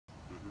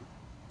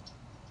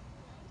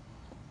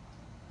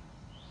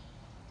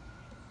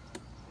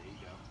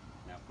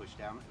Push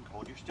down and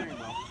hold your steering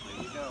wheel.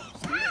 There you go.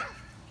 Steer.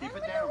 Keep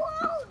it down.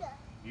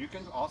 You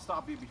can. I'll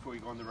stop you before you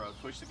go on the road.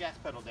 Push the gas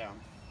pedal down.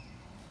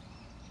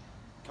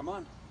 Come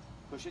on.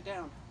 Push it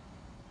down.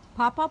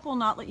 Pop-Up will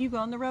not let you go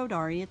on the road,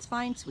 Ari. It's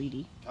fine,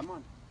 sweetie. Come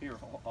on. Here,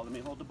 let me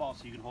hold the ball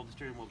so you can hold the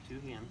steering wheel with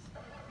 2 hands.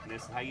 And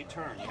this is how you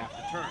turn. You have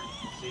to turn.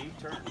 See?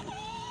 Turn.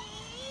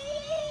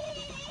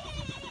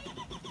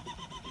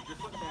 Keep your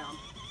foot down.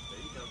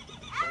 There you go.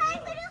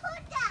 I'm gonna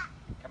hook that.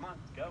 Come on,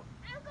 go.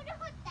 I'm gonna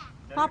hook that.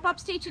 No,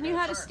 Pop-Up's teaching you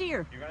how to turn.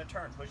 steer. You're going to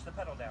turn. Push the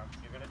pedal down.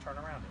 You're going to turn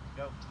around it.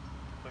 Go.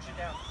 Push it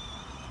down.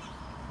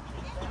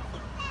 Keep it down.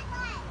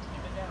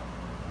 Keep it down.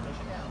 Push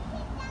it down.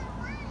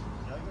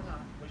 No, you're not.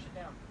 Push it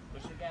down.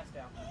 Push the gas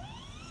down.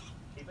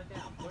 Keep it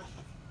down. Push.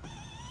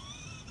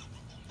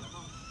 Come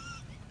on.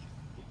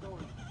 Keep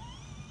going.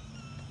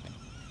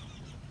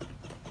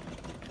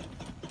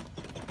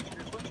 Keep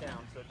your foot down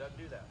so it doesn't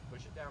do that.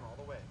 Push it down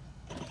all the way.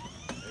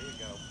 There you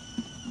go.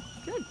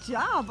 Good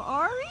job,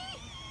 Ari.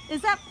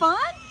 Is that fun?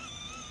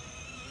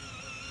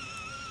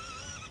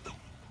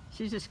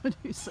 She's just going to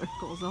do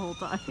circles the whole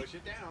time. Push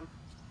it down.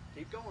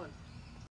 Keep going.